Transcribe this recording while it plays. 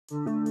Let's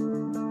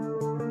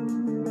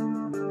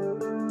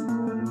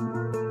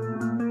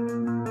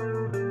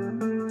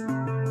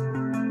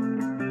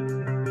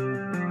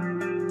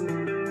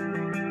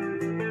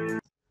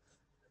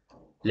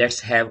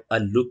have a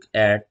look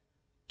at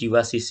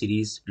Tiva C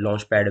series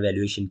LaunchPad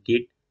evaluation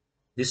kit.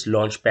 This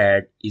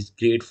LaunchPad is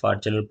great for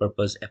general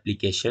purpose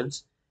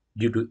applications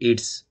due to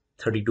its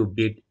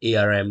 32-bit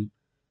ARM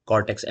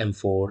Cortex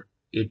M4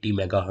 80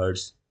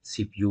 MHz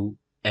CPU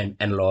and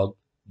analog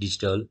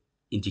digital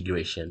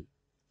integration.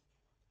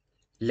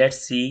 Let's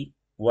see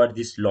what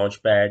this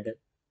LaunchPad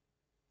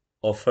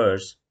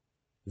offers.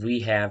 We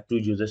have two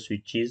user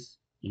switches,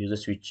 user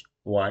switch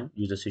 1,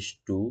 user switch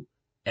 2,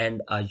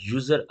 and a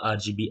user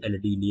RGB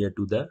LED near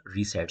to the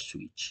reset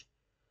switch.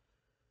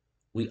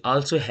 We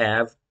also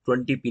have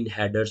 20 pin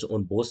headers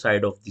on both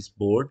sides of this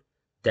board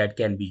that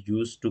can be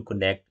used to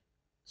connect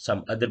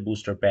some other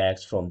booster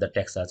packs from the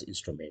Texas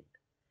Instrument.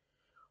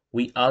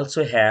 We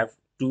also have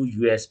two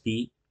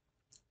USB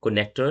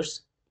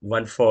connectors,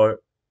 one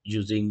for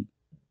using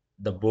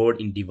the board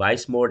in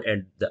device mode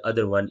and the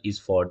other one is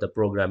for the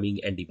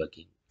programming and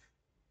debugging.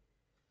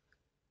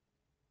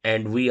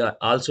 And we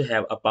also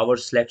have a power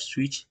select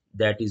switch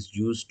that is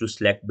used to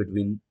select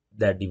between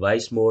the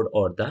device mode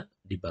or the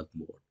debug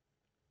mode.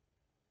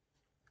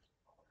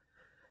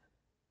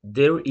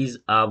 There is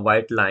a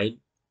white line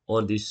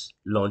on this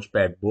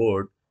launchpad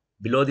board.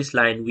 Below this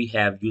line we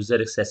have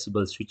user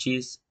accessible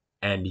switches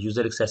and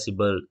user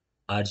accessible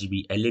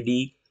RGB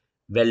LED,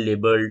 well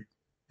labeled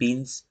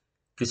pins,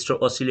 crystal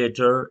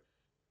oscillator,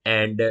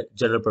 and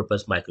general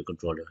purpose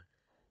microcontroller.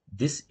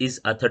 This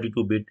is a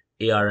 32-bit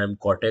ARM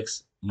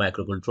Cortex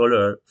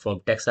microcontroller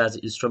from Texas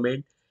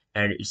Instrument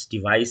and its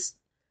device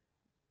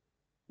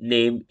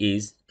name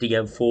is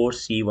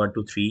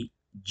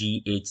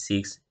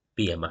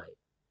TM4C123GH6PMI.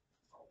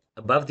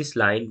 Above this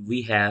line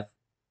we have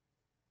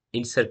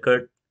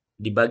in-circuit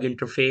debug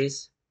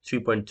interface,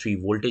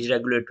 3.3 voltage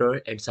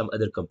regulator, and some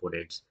other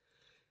components.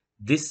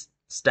 This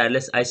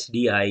stylus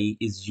ICDI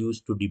is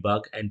used to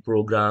debug and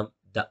program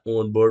the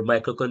onboard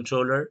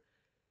microcontroller,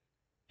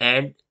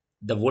 and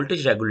the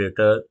voltage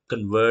regulator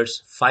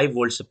converts 5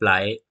 volt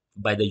supply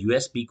by the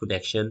USB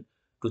connection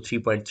to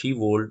 3.3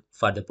 volt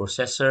for the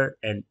processor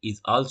and is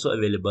also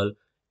available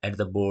at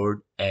the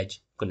board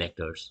edge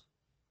connectors.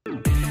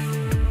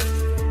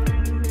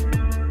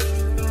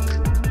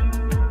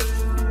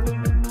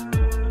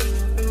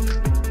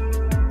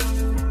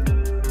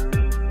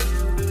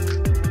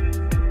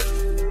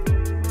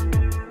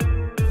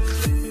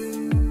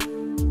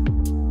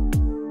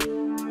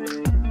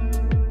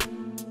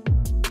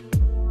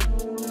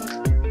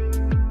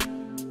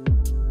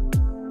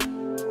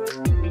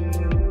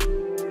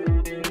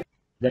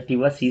 The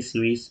Tiva C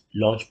series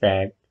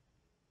launchpad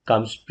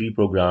comes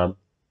pre-programmed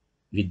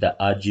with the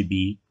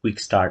RGB Quick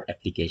Start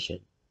application.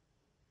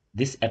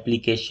 This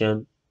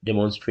application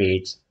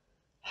demonstrates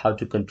how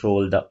to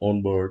control the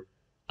onboard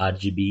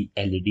RGB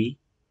LED,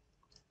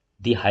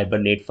 the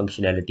hibernate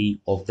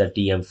functionality of the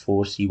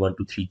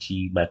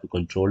TM4C123G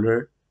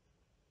microcontroller,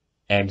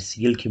 and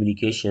serial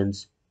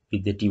communications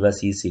with the Tiva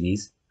C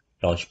series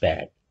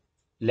launchpad.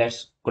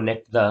 Let's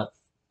connect the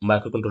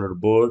microcontroller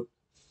board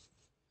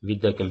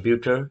with the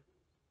computer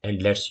and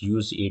let's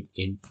use it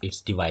in its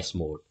device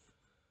mode.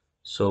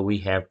 So we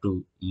have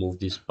to move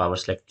this power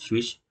select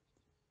switch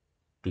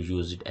to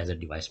use it as a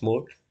device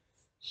mode.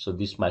 So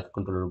this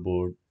microcontroller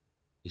board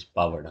is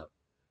powered up.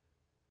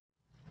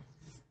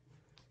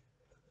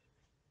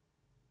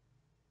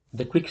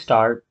 The quick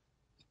start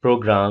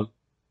program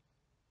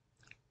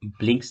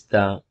blinks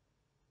the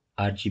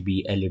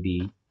RGB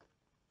LED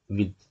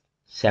with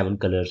 7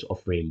 colors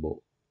of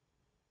rainbow.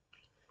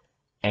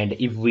 And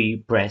if we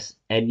press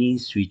any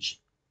switch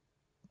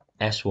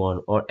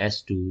S1 or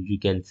S2, you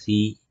can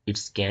see it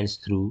scans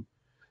through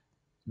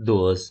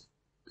those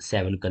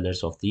 7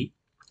 colors of the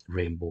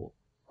rainbow.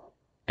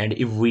 And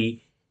if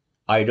we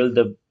idle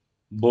the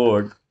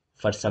board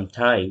for some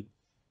time,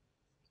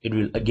 it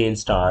will again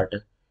start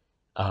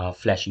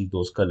flashing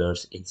those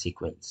colors in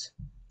sequence.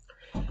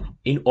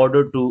 In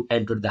order to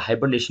enter the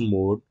hibernation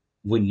mode,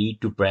 we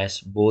need to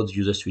press both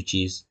user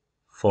switches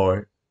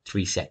for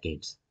 3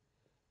 seconds.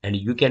 And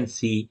you can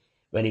see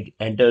when it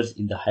enters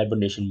in the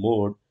hibernation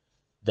mode,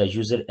 the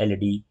user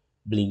LED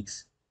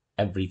blinks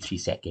every 3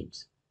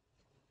 seconds.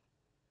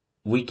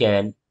 We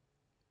can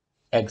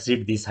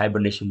exit this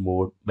hibernation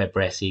mode by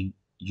pressing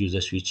user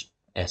switch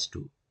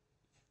S2.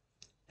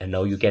 And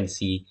now you can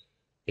see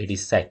it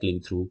is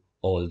cycling through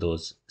all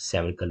those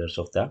 7 colors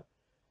of the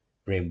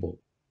rainbow.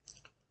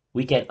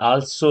 We can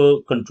also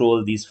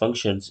control these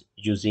functions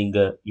using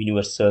a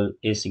universal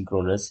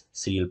asynchronous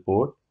serial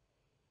port.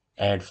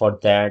 And for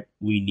that,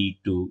 we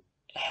need to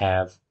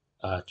have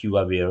a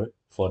TivaWare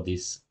for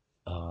this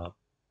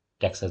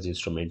Texas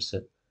Instruments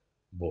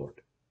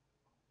board.